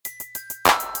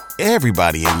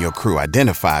Everybody in your crew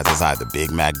identifies as either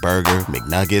Big Mac Burger,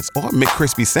 McNuggets, or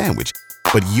McCrispy Sandwich.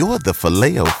 But you're the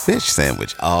Filet-O-Fish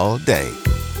Sandwich all day.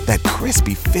 That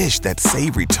crispy fish, that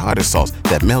savory tartar sauce,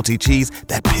 that melty cheese,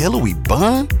 that pillowy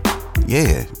bun.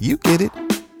 Yeah, you get it.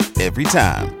 Every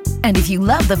time. And if you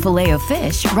love the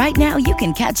Filet-O-Fish, right now you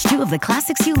can catch two of the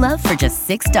classics you love for just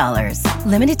 $6.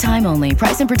 Limited time only.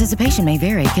 Price and participation may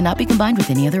vary. Cannot be combined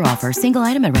with any other offer. Single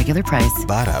item at regular price.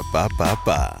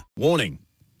 Ba-da-ba-ba-ba. Warning.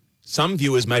 Some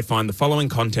viewers may find the following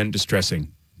content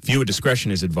distressing. Viewer discretion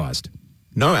is advised.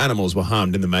 No animals were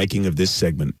harmed in the making of this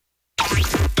segment.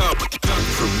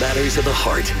 For matters of the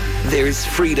heart, there's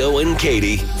Frito and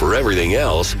Katie. For everything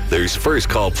else, there's First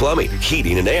Call Plumbing,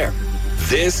 Heating and Air.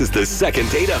 This is the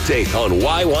second date update on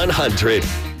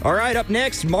Y100. All right, up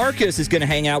next, Marcus is going to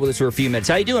hang out with us for a few minutes.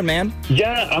 How you doing, man?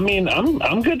 Yeah, I mean,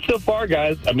 I'm good so far,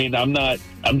 guys. I mean, I'm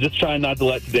just trying not to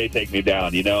let today take me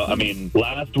down, you know? I mean,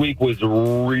 last week was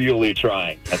really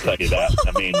trying, I'll tell you that.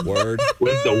 I mean, Word.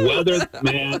 With the weather,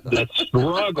 man, the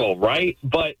struggle, right?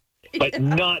 But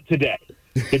not today.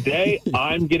 Today,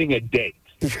 I'm getting a date.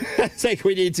 It's like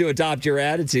we need to adopt your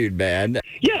attitude, man.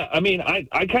 Yeah, I mean,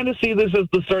 I kind of see this as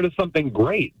the start of something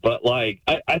great, but, like,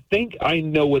 I think I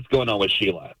know what's going on with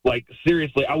Sheila. Like,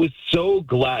 seriously, I was so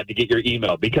glad to get your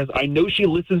email because I know she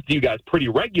listens to you guys pretty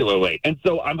regularly, and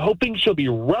so I'm hoping she'll be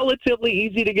relatively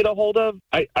easy to get a hold of.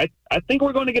 I think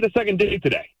we're going to get a second date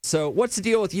today. So what's the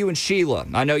deal with you and Sheila?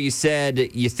 I know you said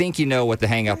you think you know what the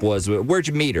hang-up was. Where'd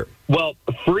you meet her? Well,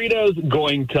 Frito's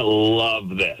going to love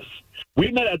this. We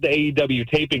met at the AEW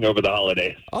taping over the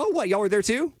holidays. Oh, what? Y'all were there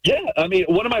too? Yeah, I mean,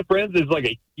 one of my friends is like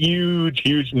a huge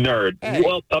nerd. Hey.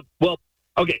 Well,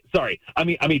 okay, sorry. I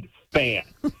mean, fan.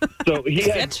 So he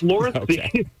had floor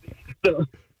seats. So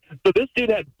this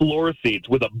dude had floor seats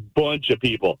with a bunch of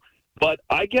people. But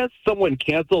I guess someone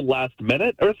canceled last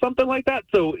minute or something like that.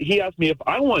 So he asked me if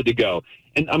I wanted to go.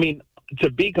 And I mean,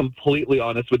 to be completely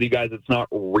honest with you guys, it's not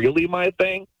really my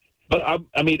thing. But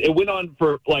I mean, it went on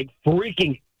for like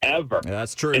freaking ever. Yeah,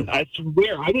 that's true. And I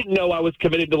swear, I didn't know I was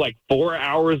committed to like 4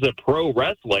 hours of pro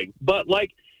wrestling. But like,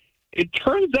 it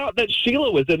turns out that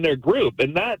Sheila was in their group,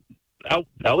 and that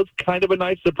was kind of a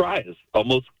nice surprise.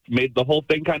 Almost made the whole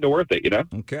thing kind of worth it, you know?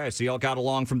 Okay, so y'all got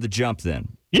along from the jump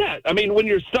then. Yeah, I mean, when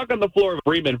you're stuck on the floor of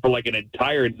Bremen for like an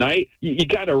entire night, you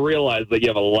kind of realize that you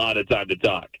have a lot of time to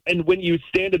talk. And when you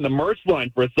stand in the merch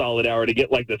line for a solid hour to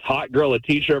get like this hot girl a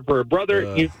T-shirt for her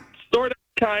brother, you sort of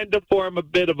kind of form a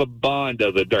bit of a bond,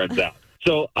 as it turns out.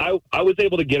 So I was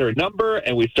able to get her number,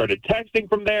 and we started texting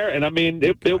from there, and I mean,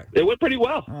 it went pretty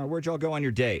well. Where'd y'all go on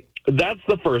your date? That's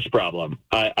the first problem.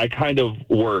 I kind of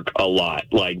work a lot,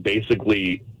 like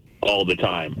basically all the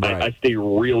time. Right. I stay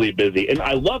really busy, and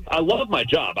I love my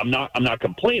job. I'm not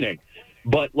complaining,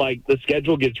 but like the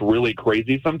schedule gets really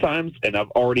crazy sometimes, and I've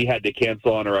already had to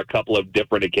cancel on her a couple of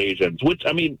different occasions, which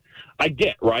I mean, I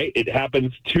get, right? It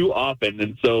happens too often,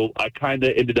 and so I kind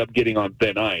of ended up getting on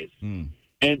thin ice.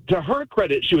 And to her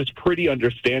credit, she was pretty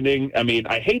understanding. I mean,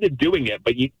 I hated doing it,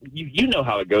 but you know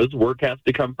how it goes. Work has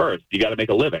to come first. You got to make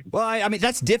a living. Well, I mean,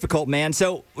 that's difficult, man.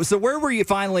 So where were you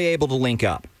finally able to link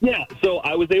up? Yeah, so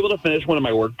I was able to finish one of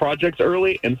my work projects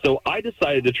early, and so I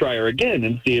decided to try her again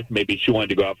and see if maybe she wanted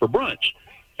to go out for brunch.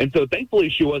 And so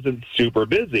thankfully, she wasn't super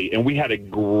busy, and we had a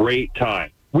great time.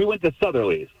 We went to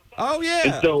Southerly's. Oh, yeah.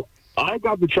 And so I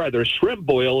got to try their shrimp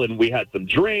boil, and we had some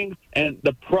drinks. And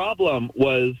the problem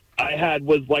was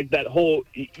was like that whole,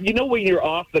 you know, when you're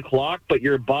off the clock, but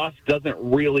your boss doesn't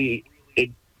really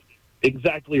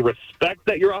exactly respect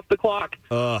that you're off the clock.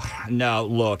 No,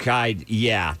 look, I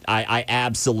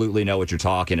absolutely know what you're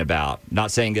talking about.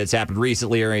 Not saying that it's happened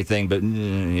recently or anything, but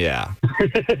yeah.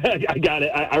 I got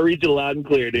it. I read you loud and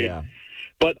clear, dude. Yeah.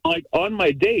 But like on my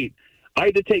date, I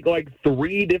had to take like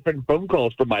 3 different phone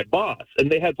calls from my boss,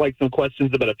 and they had like some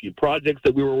questions about a few projects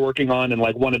that we were working on, and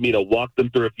like wanted me to walk them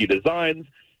through a few designs,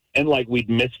 and like we'd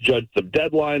misjudged some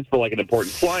deadlines for like an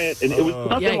important client, and it was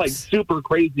nothing like super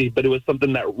crazy, but it was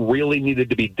something that really needed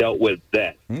to be dealt with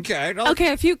then. Okay.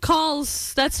 Okay, a few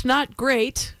calls, that's not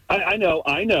great. I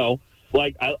know.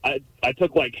 Like, I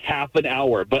took like half an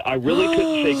hour, but I really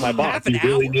couldn't shake my boss. He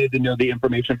really needed to know the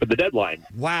information for the deadline.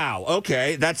 Wow.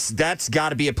 Okay. That's got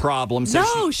to be a problem. So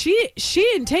no, she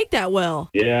didn't take that well.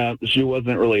 Yeah, she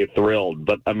wasn't really thrilled,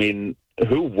 but I mean,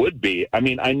 who would be? I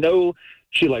mean, I know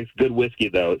she likes good whiskey,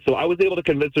 though, so I was able to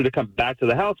convince her to come back to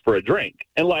the house for a drink.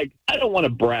 And, like, I don't want to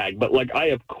brag, but, like, I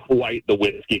have quite the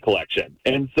whiskey collection.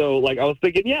 And so, like, I was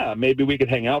thinking, yeah, maybe we could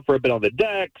hang out for a bit on the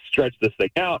deck, stretch this thing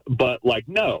out. But, like,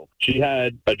 no. She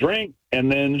had a drink,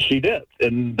 and then she dipped.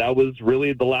 And that was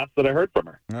really the last that I heard from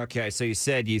her. Okay, so you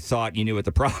said you thought you knew what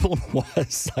the problem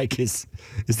was. Like, is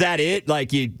that it?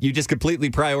 Like, you just completely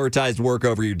prioritized work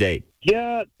over your date?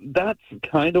 Yeah, that's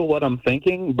kind of what I'm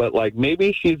thinking. But, like,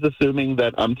 maybe she's assuming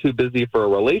that I'm too busy for a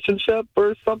relationship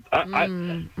or something. I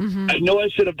know I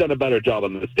should have done a better job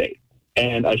on this date.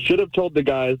 And I should have told the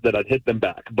guys that I'd hit them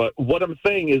back. But what I'm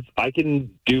saying is I can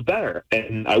do better,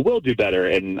 and I will do better.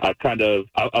 And I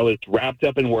was wrapped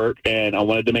up in work, and I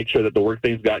wanted to make sure that the work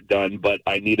things got done, but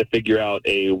I need to figure out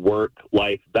a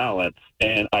work-life balance.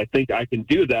 And I think I can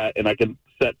do that, and I can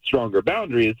set stronger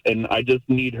boundaries, and I just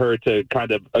need her to kind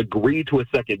of agree to a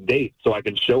second date so I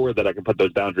can show her that I can put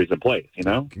those boundaries in place, you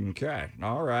know? Okay.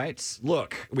 All right.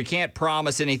 Look, we can't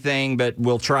promise anything, but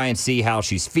we'll try and see how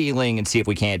she's feeling and see if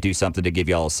we can't do something to give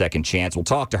y'all a second chance. We'll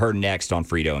talk to her next on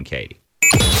Frito and Katie.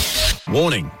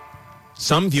 Warning.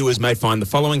 Some viewers may find the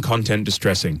following content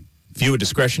distressing. Viewer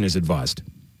discretion is advised.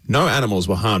 No animals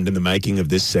were harmed in the making of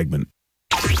this segment.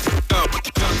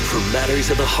 For matters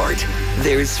of the heart,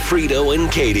 there's Frito and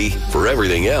Katie. For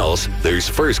everything else, there's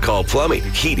First Call Plumbing,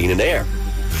 Heating and Air.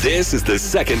 This is the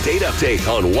second date update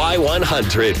on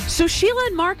Y100. So Sheila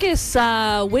and Marcus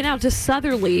went out to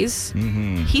Southerly's.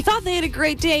 He thought they had a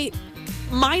great date,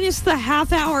 minus the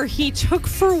half hour he took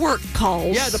for work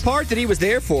calls. Yeah, the part that he was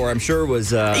there for, I'm sure,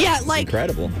 was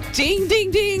incredible. Ding,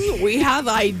 ding, ding. We have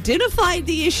identified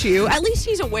the issue. At least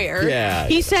he's aware. Yeah.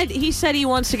 He said he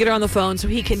wants to get her on the phone so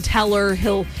he can tell her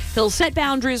he'll set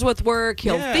boundaries with work.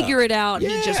 He'll figure it out. Yeah.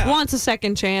 He just wants a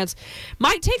second chance.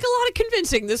 Might take a lot of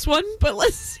convincing, this one, but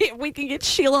let's see if we can get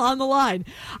Sheila on the line.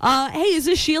 Hey, is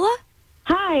this Sheila?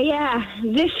 Hi, yeah.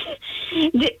 This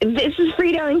is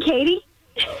Frito and Katie?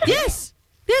 Yes.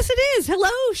 Yes, it is. Hello,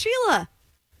 Sheila.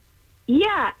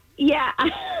 Yeah.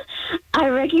 I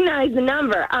recognize the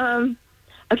number.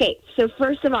 Okay, so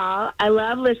first of all, I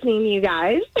love listening to you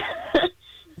guys.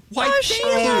 Oh,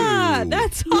 Sheila,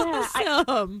 that's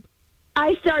awesome.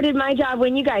 I started my job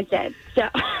when you guys did, so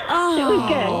it was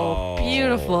good. Oh,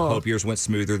 beautiful. Hope yours went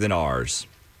smoother than ours.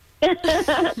 Yeah,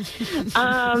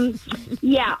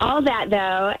 all that,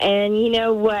 though. And you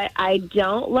know what I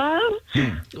don't love?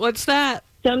 What's that?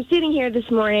 So I'm sitting here this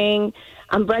morning.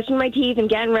 I'm brushing my teeth. I'm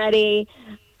getting ready.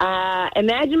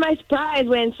 Imagine my surprise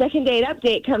when Second Date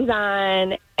Update comes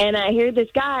on, and I hear this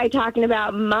guy talking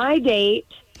about my date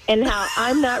and how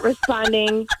I'm not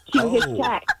responding to his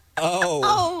text.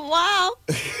 Oh, wow.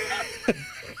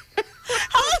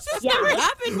 How has this never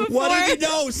happened before? What do you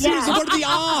know, Susan? Yeah. What are the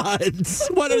odds?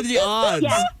 What are the odds?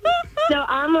 Yeah. So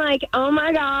I'm like, oh,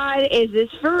 my God, is this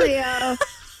for real?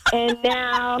 And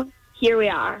now here we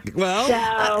are. Well,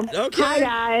 so, okay. Hi,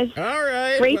 guys. All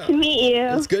right. Great to meet you.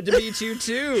 It's good to meet you,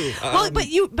 too. Well, but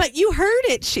you heard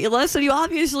it, Sheila, so you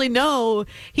obviously know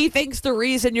he thinks the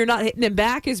reason you're not hitting him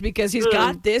back is because he's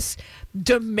got this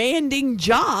demanding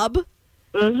job.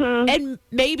 Mm-hmm. And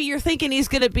maybe you're thinking he's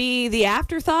going to be the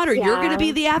afterthought, or you're going to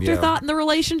be the afterthought in the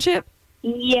relationship?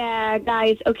 Yeah,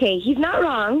 guys, okay, he's not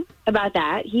wrong about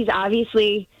that. He's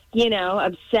obviously,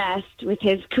 obsessed with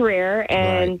his career,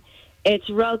 and it's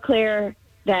real clear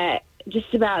that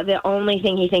just about the only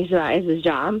thing he thinks about is his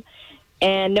job.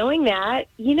 And knowing that,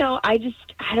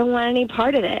 I don't want any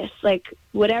part of this. Like,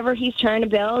 whatever he's trying to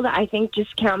build, I think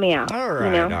just count me out. All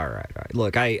right.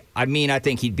 Look, I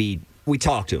think we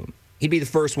talked to him. He'd be the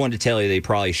first one to tell you that he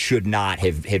probably should not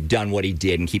have done what he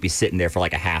did and keep you sitting there for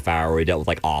like a half hour where he dealt with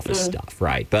like office stuff,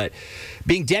 right? But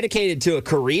being dedicated to a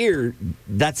career,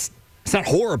 it's not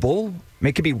horrible. I mean,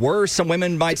 it could be worse. Some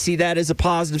women might see that as a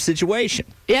positive situation.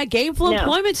 Yeah, gainful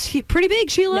employment's pretty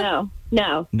big, Sheila.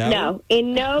 No.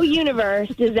 In no universe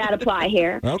does that apply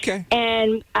here. Okay.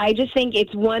 And I just think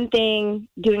it's one thing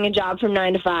doing a job from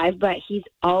 9 to 5, but he's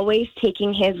always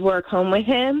taking his work home with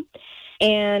him.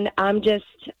 And I'm just,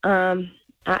 I'm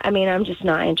just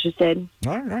not interested.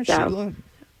 All right, Sheila.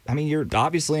 I mean, you're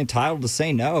obviously entitled to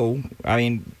say no. I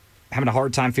mean, having a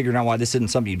hard time figuring out why this isn't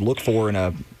something you'd look for in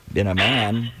a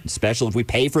man, especially if we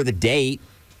pay for the date.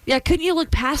 Yeah, couldn't you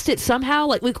look past it somehow?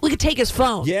 Like, we could take his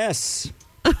phone. Yes.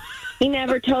 He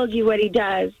never told you what he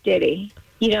does, did he?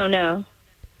 You don't know.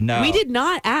 No. We did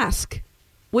not ask,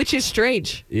 which is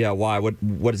strange. Yeah, why?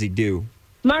 What does he do?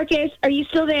 Marcus, are you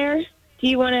still there? Do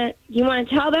you want to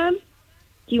tell them?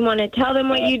 Do you want to tell them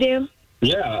what you do?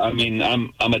 Yeah, I mean,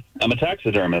 I'm a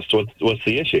taxidermist. What's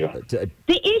the issue? The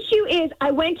issue is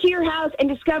I went to your house and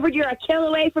discovered you're a kill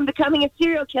away from becoming a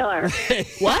serial killer.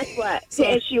 What? That's what the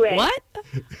issue is. What?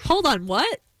 Hold on,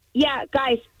 what? Yeah,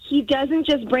 guys, he doesn't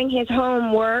just bring his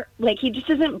home work. Like, he just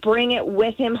doesn't bring it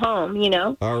with him home,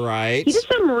 All right. He does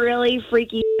some really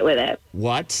freaky shit with it.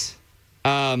 What?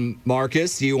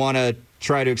 Marcus, do you want to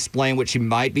try to explain what she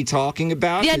might be talking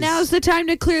about? Yeah, 'Cause- now's the time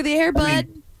to clear the air, bud.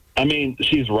 I mean,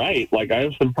 she's right. Like, I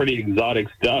have some pretty exotic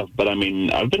stuff, but I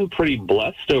mean, I've been pretty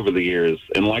blessed over the years.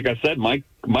 And like I said, my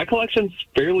collection's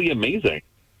fairly amazing.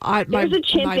 There's a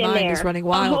chimp my in mind there. is running A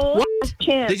wild. whole What?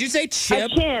 chimp. Did you say A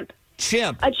chimp? chimp.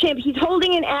 Chimp. A chimp. He's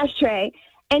holding an ashtray,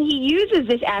 and he uses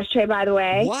this ashtray, by the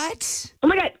way. What? Oh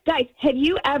my God, guys, have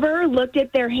you ever looked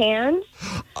at their hands?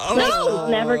 I'll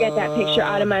never get that picture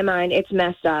out of my mind. It's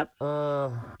messed up.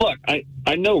 Look,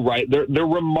 I know, right? They're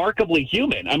remarkably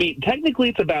human. I mean, technically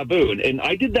it's a baboon, and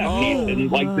I did that piece,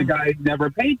 and like the guy never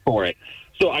paid for it.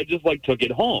 So I just like took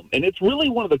it home, and it's really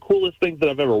one of the coolest things that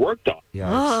I've ever worked on. He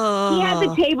has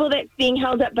a table that's being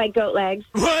held up by goat legs.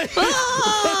 What?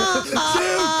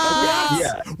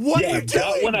 Yeah, What are you that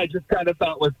doing? one I just kind of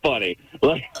thought was funny.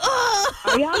 Like,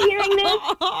 Are y'all hearing this?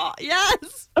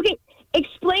 Yes. Okay,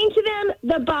 explain to them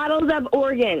the bottles of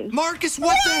organs. Marcus,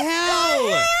 what the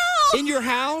hell? In your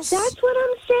house? That's what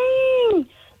I'm saying.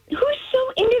 Who's so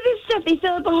into this stuff? They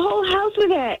fill up a whole house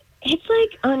with it. It's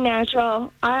like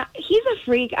unnatural. He's a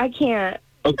freak. I can't.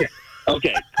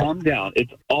 okay, calm down.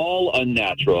 It's all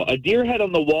unnatural. A deer head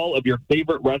on the wall of your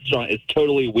favorite restaurant is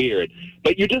totally weird,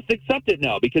 but you just accept it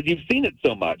now because you've seen it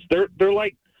so much. They're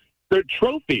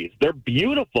trophies. They're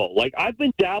beautiful. Like, I've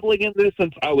been dabbling in this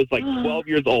since I was like 12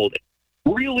 years old.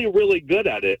 Really, really good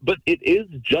at it, but it is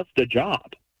just a job.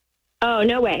 Oh,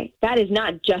 no way. That is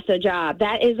not just a job.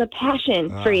 That is a passion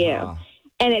for you.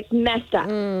 And it's messed up.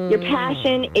 Your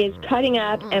passion is cutting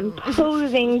up and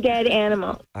posing dead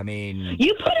animals. I mean,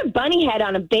 You put a bunny head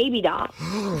on a baby doll.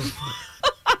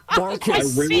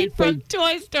 Marcus. Scene from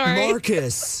Toy Story.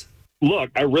 Marcus.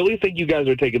 Look, I really think you guys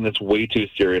are taking this way too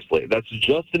seriously. That's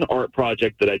just an art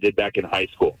project that I did back in high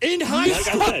school. In high Like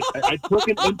school? I said, I took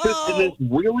an interest in this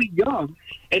really young,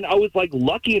 and I was like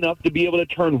lucky enough to be able to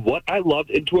turn what I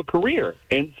loved into a career.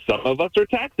 And some of us are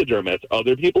taxidermists,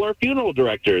 other people are funeral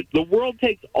directors. The world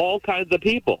takes all kinds of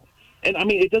people. And I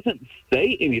mean, it doesn't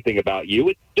say anything about you.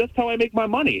 It's just how I make my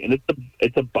money, and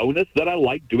it's a bonus that I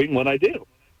like doing what I do.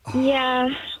 Yeah,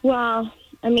 well,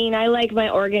 I mean, I like my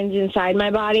organs inside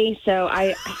my body, so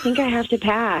I think I have to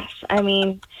pass. I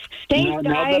mean, thanks,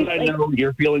 Now guys. that I know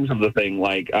your feelings of the thing,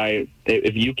 like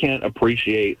if you can't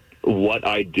appreciate what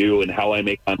I do and how I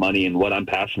make my money and what I'm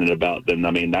passionate about, then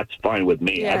I mean that's fine with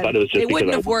me. Yeah, I thought it was just it because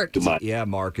wouldn't I have worked too worked. much. Yeah,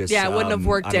 Marcus. Yeah, it wouldn't have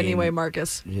worked I mean, anyway,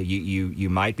 Marcus. You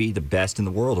might be the best in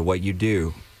the world at what you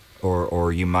do,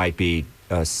 or you might be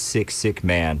a sick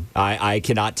man. I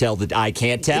cannot tell I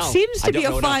can't tell. It seems I to don't be a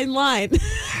know enough. fine line.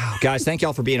 Guys, thank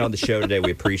y'all for being on the show today.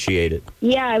 We appreciate it.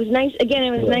 Yeah, it was nice. Again,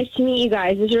 it was nice to meet you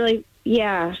guys. It was really,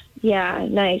 yeah,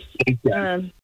 nice.